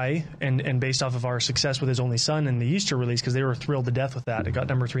why, and based off of our success with His Only Son and the Easter release, because they were thrilled to death with that. It got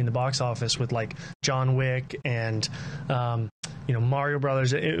number 3 in the box office with like John Wick and Mario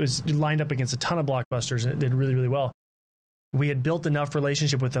Brothers. It was lined up against a ton of blockbusters, and it did really, really well. We had built enough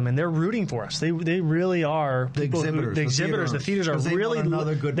relationship with them, and they're rooting for us. They really are the exhibitors. The theaters are really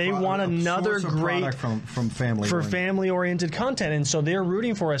they want another great from family-oriented content, and so they're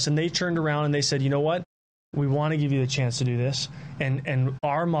rooting for us. And they turned around and they said, you know what? We want to give you the chance to do this. And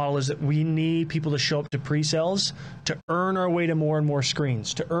our model is that we need people to show up to pre-sales to earn our way to more and more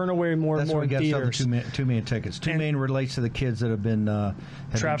screens, to earn our way more and more theaters. That's why we got 2 million tickets. 2 million relates to the kids that have been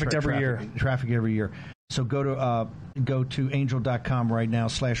trafficked every year. Trafficked every year. So go to angel.com right now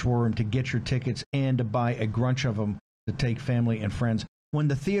 /WarRoom to get your tickets and to buy a grunch of them to take family and friends. When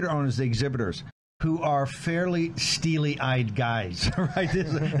the theater owners, the exhibitors, who are fairly steely-eyed guys, right?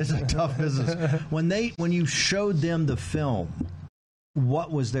 This is a tough business. When you showed them the film,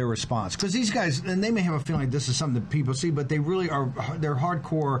 what was their response? Because these guys, and they may have a feeling like this is something that people see, but they really are. They're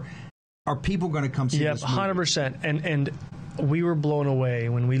hardcore. Are people going to come see this movie? 100%. And we were blown away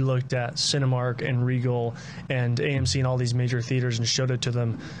when we looked at Cinemark and Regal and AMC and all these major theaters and showed it to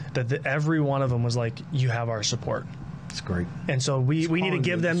them, that every one of them was like, "You have our support." It's great. And so we need to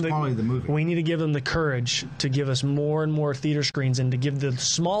give them we need to give them the courage to give us more and more theater screens, and to give the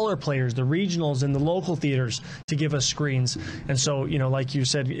smaller players, the regionals and the local theaters, to give us screens. And so, like you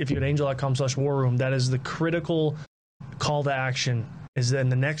said, if you're at angel.com/WarRoom, that is the critical call to action, is that in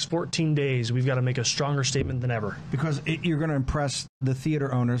the next 14 days, we've got to make a stronger statement than ever. Because you're going to impress the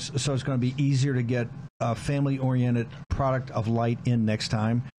theater owners, so it's going to be easier to get a family-oriented product of light in next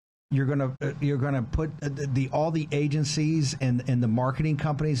time. You're gonna put all the agencies and the marketing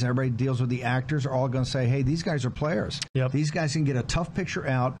companies and everybody deals with the actors are all going to say, hey, these guys are players. Yep. These guys can get a tough picture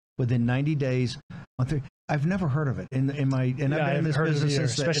out within 90 days. I've never heard of it I've been in this business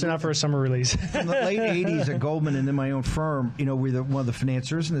since especially not for a summer release. From the late 80s at Goldman and in my own firm, we're one of the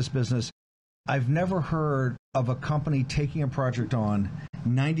financiers in this business. I've never heard of a company taking a project on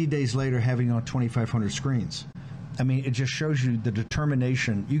 90 days later having on 2,500 screens. I mean, it just shows you the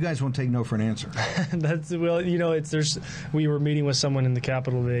determination. You guys won't take no for an answer. We were meeting with someone in the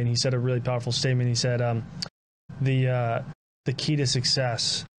Capitol today, and he said a really powerful statement. He said, the key to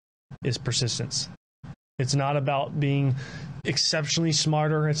success is persistence. It's not about being exceptionally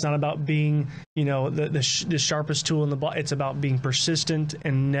smarter. It's not about being, the sharpest tool in the box. It's about being persistent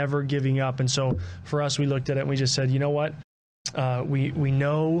and never giving up. And so for us, we looked at it and we just said, you know what? We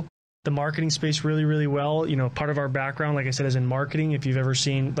know the marketing space really, really well. Part of our background, like I said, is in marketing. If you've ever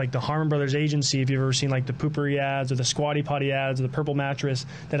seen like the Harmon Brothers agency, if you've ever seen like the Poopery ads or the Squatty Potty ads or the Purple Mattress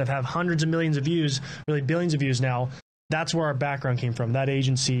that have hundreds of millions of views, really billions of views now, that's where our background came from, that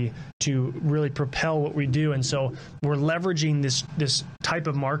agency, to really propel what we do. And so we're leveraging this type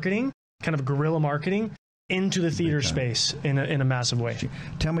of marketing, kind of guerrilla marketing, into the theater space in a massive way.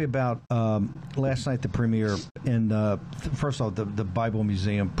 Tell me about last night, the premiere in first of all, the Bible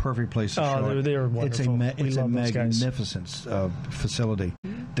Museum, perfect place to show it. They were wonderful. It's a magnificent facility.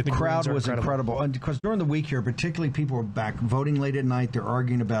 The crowd was incredible. And because during the week here, particularly people were back voting late at night. They're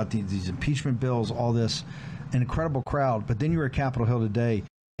arguing about these impeachment bills, all this. An incredible crowd. But then you were at Capitol Hill today,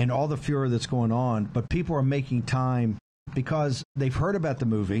 and all the furor that's going on. But people are making time because they've heard about the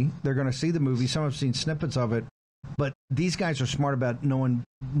movie. They're going to see the movie. Some have seen snippets of it. But these guys are smart about knowing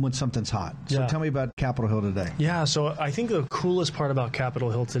when something's hot. So tell me about Capitol Hill today. Yeah, so I think the coolest part about Capitol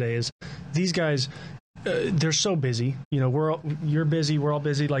Hill today is these guys, They're so busy. You're busy. We're all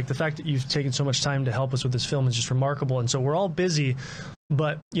busy. Like, the fact that you've taken so much time to help us with this film is just remarkable. And so we're all busy,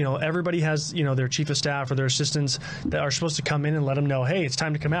 but everybody has their chief of staff or their assistants that are supposed to come in and let them know, hey, it's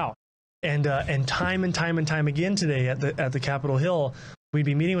time to come out. And time again today at the Capitol Hill, we'd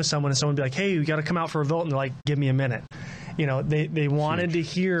be meeting with someone and someone would be like, hey, you got to come out for a vote, and they're like, give me a minute. They wanted to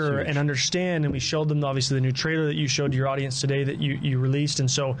hear and understand, and we showed them obviously the new trailer that you showed to your audience today that you released, and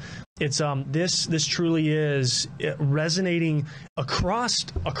so it's this truly is resonating across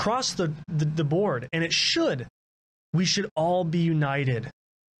the board, and we should all be united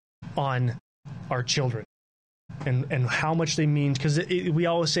on our children and how much they mean, because we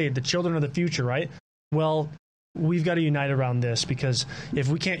always say the children are the future, right? Well, we've got to unite around this, because if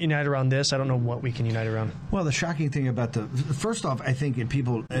we can't unite around this, I don't know what we can unite around. Well, the shocking thing about first off, I think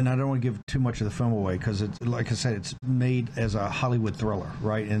people, and I don't want to give too much of the film away, because it's, like I said, it's made as a Hollywood thriller,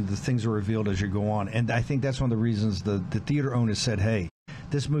 right? And the things are revealed as you go on. And I think that's one of the reasons the theater owners said, hey,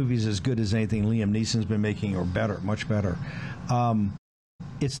 this movie is as good as anything Liam Neeson's been making, or better, much better.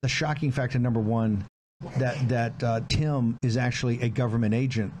 It's the shocking factor, number one, that Tim is actually a government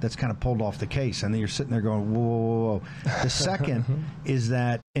agent that's kind of pulled off the case, and then you're sitting there going, whoa, whoa, whoa. The second is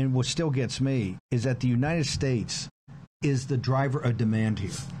that, and what still gets me, is that the United States is the driver of demand here.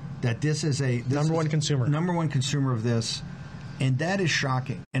 That this is number one consumer of this, and that is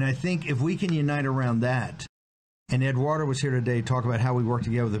shocking. And I think if we can unite around that, and Eduardo was here today to talk about how we work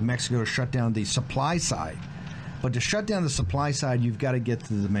together with Mexico to shut down the supply side. But to shut down the supply side, you've got to get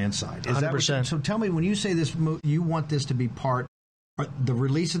to the demand side. 100%. So tell me, when you say this, you want this to be part, the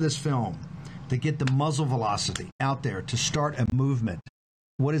release of this film, to get the muzzle velocity out there, to start a movement.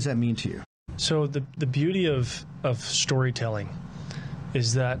 What does that mean to you? So the beauty of storytelling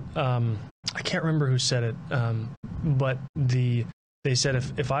is that, I can't remember who said it, but they said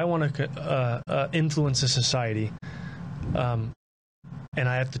if I want to influence a society, and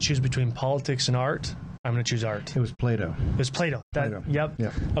I have to choose between politics and art, I'm going to choose art. It was Plato. Yep.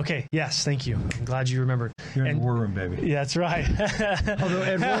 Yep. Okay. Yes. Thank you. I'm glad you remembered. You're in War Room, baby. Yeah, that's right. Although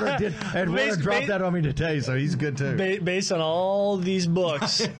Eduardo dropped that on me today, so he's good too. Based on all these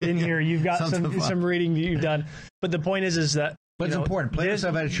books in here, you've got some reading you've done. But the point is that. But it's important.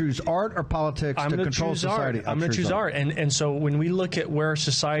 Plato had to choose art or politics to control society. I'm going to choose art. And so when we look at where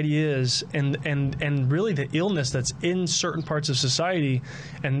society is and really the illness that's in certain parts of society,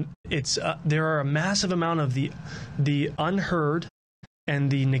 and it's there are a massive amount of the unheard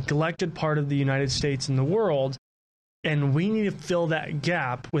and the neglected part of the United States and the world, and we need to fill that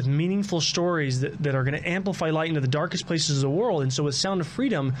gap with meaningful stories that are going to amplify light into the darkest places of the world. And so with Sound of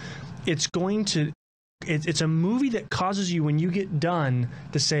Freedom, it's a movie that causes you, when you get done,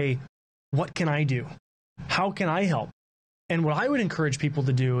 to say, what can I do? How can I help? And what I would encourage people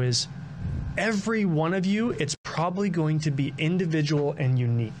to do is, every one of you, it's probably going to be individual and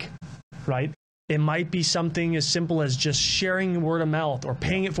unique, right? It might be something as simple as just sharing word of mouth, or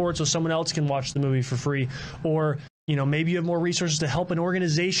paying it forward so someone else can watch the movie for free. Or, maybe you have more resources to help an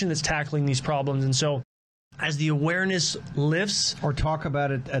organization that's tackling these problems. And so, as the awareness lifts, or talk about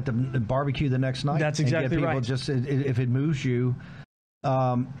it at the barbecue the next night. That's exactly and get people right. Just if it moves you,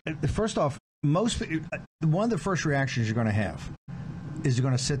 first off, one of the first reactions you're going to have is you're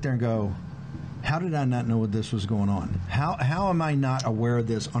going to sit there and go, "How did I not know what this was going on? How am I not aware of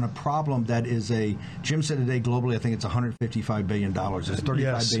this on a problem that is Jim said today globally, I think it's $155 billion. It's $35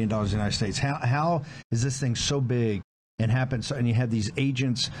 billion in the United States. How is this thing so big?" And happens, and you have these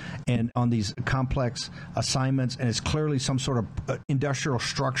agents and on these complex assignments, and it's clearly some sort of industrial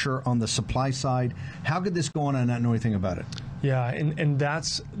structure on the supply side. How could this go on and not know anything about it? Yeah, and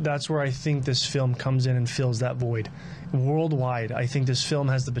that's where I think this film comes in and fills that void. Worldwide, I think this film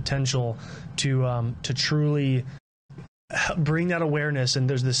has the potential to truly bring that awareness. And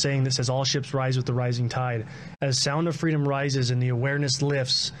there's this saying that says, all ships rise with the rising tide. As Sound of Freedom rises and the awareness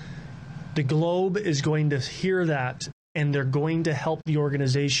lifts, the globe is going to hear that, and they're going to help the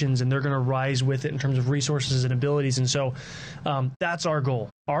organizations, and they're going to rise with it in terms of resources and abilities. And so that's our goal.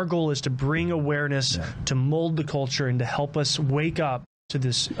 Our goal is to bring awareness, to mold the culture, and to help us wake up to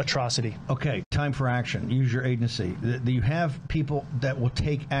this atrocity. Okay, time for action. Use your agency. You have people that will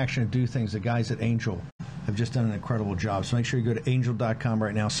take action and do things. The guys at Angel have just done an incredible job. So make sure you go to angel.com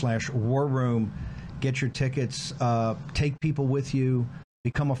right now /WarRoom. Get your tickets. Take people with you.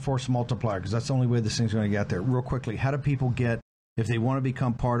 Become a force multiplier, because that's the only way this thing's going to get there. Real quickly, how do people get, if they want to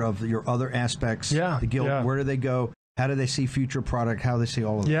become part of your other aspects, the guild, where do they go? How do they see future product? How do they see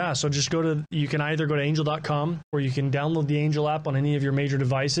all of it? Yeah, so just you can either go to angel.com, or you can download the Angel app on any of your major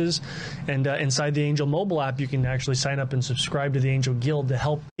devices. And inside the Angel mobile app, you can actually sign up and subscribe to the Angel Guild to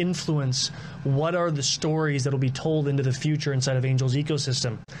help influence what are the stories that will be told into the future inside of Angel's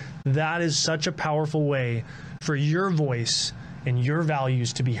ecosystem. That is such a powerful way for your voice and your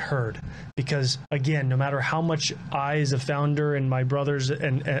values to be heard. Because, again, no matter how much I, as a founder, and my brothers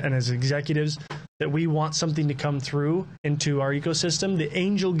and as executives, that we want something to come through into our ecosystem, the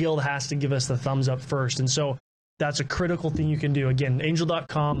Angel Guild has to give us the thumbs up first. And so that's a critical thing you can do. Again,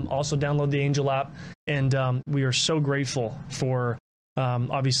 angel.com, also download the Angel app. And we are so grateful for,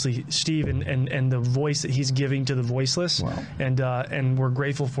 obviously, Steve and the voice that he's giving to the voiceless. Wow. And we're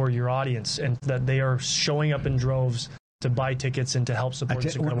grateful for your audience, and that they are showing up in droves to buy tickets and to help support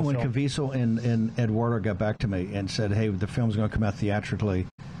this incredible when film. Caviezel and Eduardo got back to me and said, hey, the film's going to come out theatrically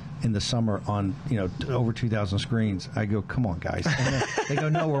in the summer on, over 2,000 screens, I go, come on, guys. And they go,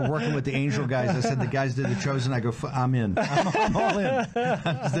 no, we're working with the Angel guys. I said, the guys did The Chosen. I go, I'm in. I'm all in.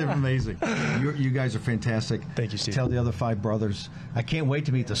 They're amazing. You guys are fantastic. Thank you, Steve. Tell the other 5 brothers. I can't wait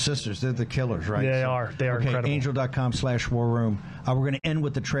to meet the sisters. They're the killers, right? They are. They are incredible. Angel.com/WarRoom. We're going to end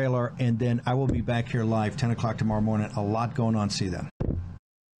with the trailer, and then I will be back here live 10 o'clock tomorrow morning. A lot going on. See you then.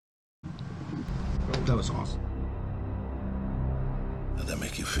 That was awesome. How'd that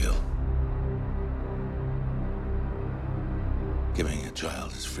make you feel? Giving a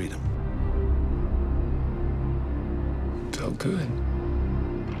child his freedom. Felt good.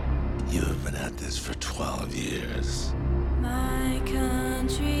 You have been at this for 12 years. My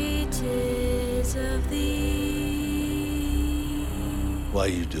country, 'tis of thee. Why are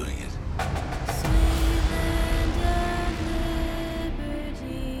you doing it?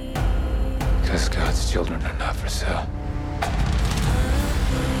 Because God's children are not for sale.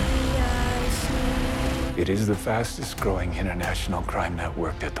 It is the fastest growing international crime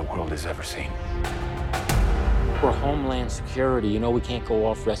network that the world has ever seen. We're Homeland Security. We can't go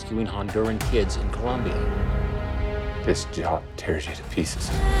off rescuing Honduran kids in Colombia. This job tears you to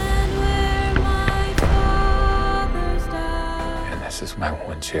pieces. And this is my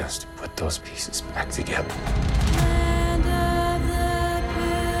one chance to put those pieces back together.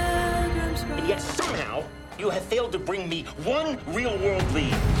 And yet somehow you have failed to bring me one real-world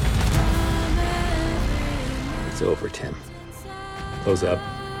lead. It's over, Tim. Close up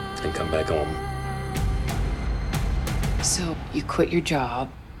and come back home. So you quit your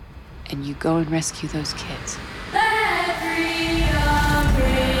job and you go and rescue those kids.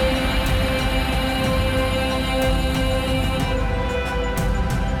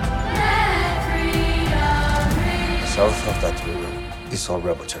 South of that river is all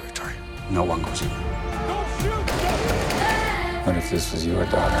rebel territory. No one goes in. What if this was your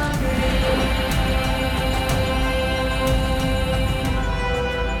daughter?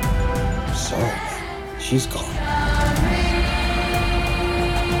 So, she's gone.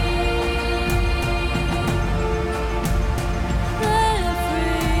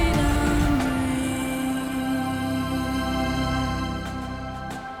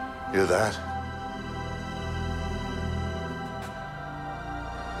 Hear that?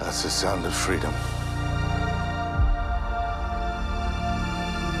 That's the sound of freedom.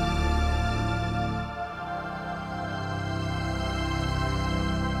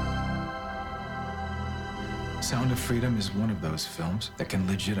 Sound of Freedom is one of those films that can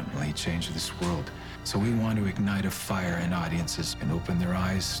legitimately change this world. So we want to ignite a fire in audiences and open their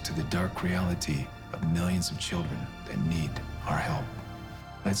eyes to the dark reality of millions of children that need our help.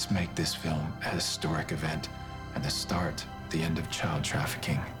 Let's make this film a historic event and the start of the end of child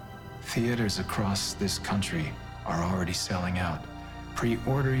trafficking. Theaters across this country are already selling out.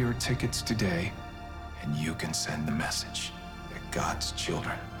 Pre-order your tickets today, and you can send the message that God's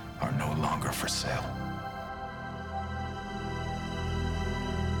children are no longer for sale.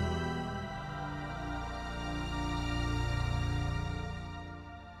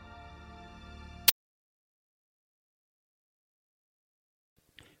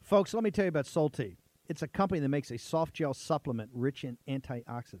 Folks, let me tell you about Solti. It's a company that makes a soft gel supplement rich in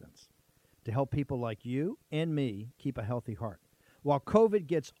antioxidants to help people like you and me keep a healthy heart. While COVID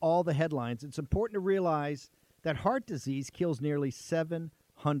gets all the headlines, it's important to realize that heart disease kills nearly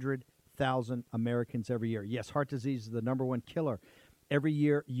 700,000 Americans every year. Yes, heart disease is the number one killer every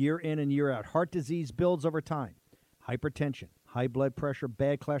year, year in and year out. Heart disease builds over time. Hypertension, high blood pressure,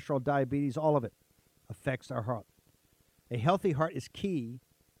 bad cholesterol, diabetes, all of it affects our heart. A healthy heart is key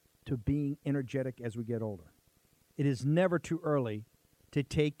to being energetic as we get older. It is never too early to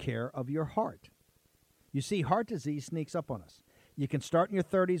take care of your heart. You see, heart disease sneaks up on us. You can start in your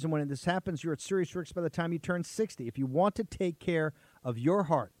 30s, and when this happens, you're at serious risk by the time you turn 60. If you want to take care of your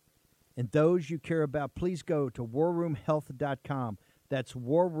heart and those you care about, please go to warroomhealth.com. That's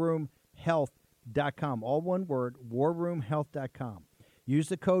warroomhealth.com. All one word, warroomhealth.com. Use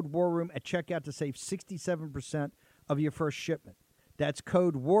the code WARROOM at checkout to save 67% of your first shipment. That's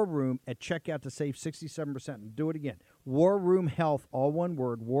code WARROOM at checkout to save 67%. And do it again. WarRoom Health, all one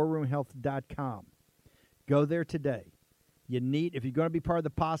word, warroomhealth.com. Go there today. If you're going to be part of the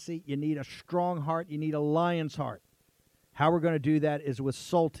posse, you need a strong heart. You need a lion's heart. How we're going to do that is with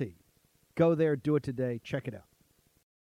Salty. Go there, do it today. Check it out.